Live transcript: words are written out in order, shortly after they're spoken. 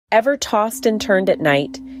Ever tossed and turned at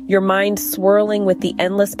night, your mind swirling with the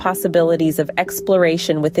endless possibilities of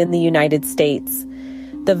exploration within the United States?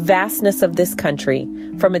 The vastness of this country,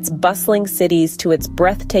 from its bustling cities to its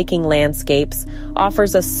breathtaking landscapes,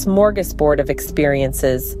 offers a smorgasbord of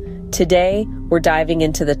experiences. Today, we're diving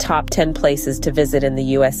into the top 10 places to visit in the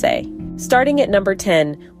USA. Starting at number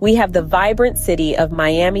 10, we have the vibrant city of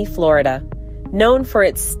Miami, Florida. Known for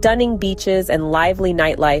its stunning beaches and lively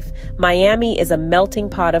nightlife, Miami is a melting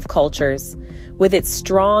pot of cultures. With its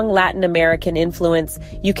strong Latin American influence,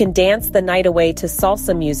 you can dance the night away to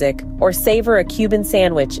salsa music or savor a Cuban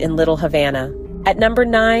sandwich in Little Havana. At number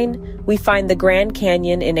 9, we find the Grand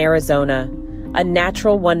Canyon in Arizona, a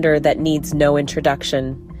natural wonder that needs no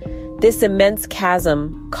introduction. This immense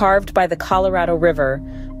chasm, carved by the Colorado River,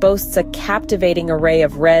 boasts a captivating array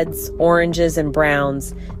of reds, oranges, and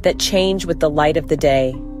browns that change with the light of the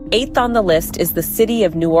day. 8th on the list is the city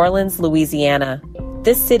of New Orleans, Louisiana.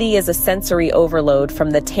 This city is a sensory overload, from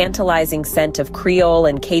the tantalizing scent of Creole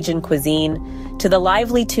and Cajun cuisine to the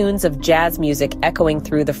lively tunes of jazz music echoing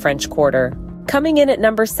through the French Quarter. Coming in at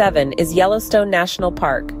number 7 is Yellowstone National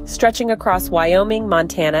Park, stretching across Wyoming,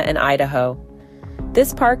 Montana, and Idaho.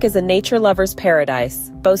 This park is a nature lover's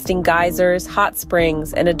paradise, boasting geysers, hot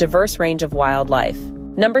springs, and a diverse range of wildlife.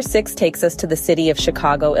 Number 6 takes us to the city of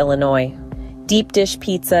Chicago, Illinois. Deep dish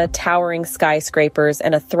pizza, towering skyscrapers,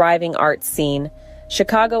 and a thriving arts scene,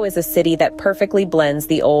 Chicago is a city that perfectly blends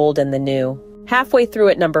the old and the new. Halfway through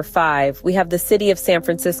at number 5, we have the city of San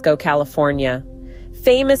Francisco, California.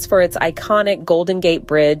 Famous for its iconic Golden Gate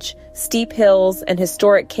Bridge, steep hills, and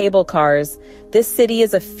historic cable cars, this city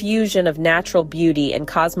is a fusion of natural beauty and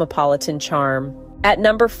cosmopolitan charm. At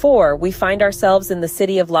number 4, we find ourselves in the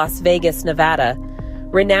city of Las Vegas, Nevada.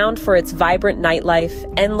 Renowned for its vibrant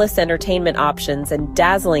nightlife, endless entertainment options, and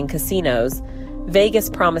dazzling casinos, Vegas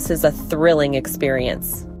promises a thrilling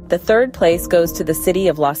experience. The 3rd place goes to the city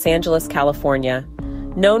of Los Angeles, California.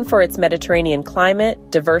 Known for its Mediterranean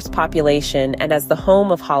climate, diverse population, and as the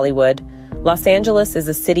home of Hollywood, Los Angeles is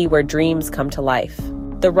a city where dreams come to life.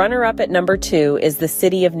 The runner-up at number 2 is the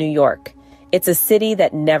city of New York. It's a city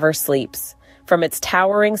that never sleeps. From its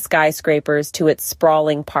towering skyscrapers to its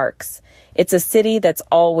sprawling parks, it's a city that's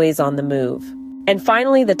always on the move. And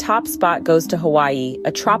finally, the top spot goes to Hawaii,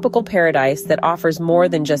 a tropical paradise that offers more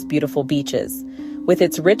than just beautiful beaches. With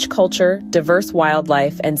its rich culture, diverse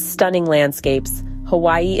wildlife, and stunning landscapes,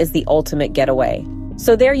 Hawaii is the ultimate getaway.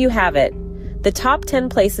 So there you have it. The top 10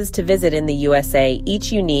 places to visit in the USA,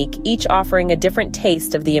 each unique, each offering a different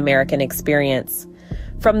taste of the American experience.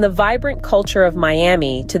 From the vibrant culture of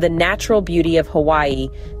Miami to the natural beauty of Hawaii,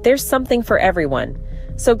 there's something for everyone.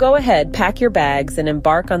 So go ahead, pack your bags, and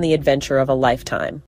embark on the adventure of a lifetime.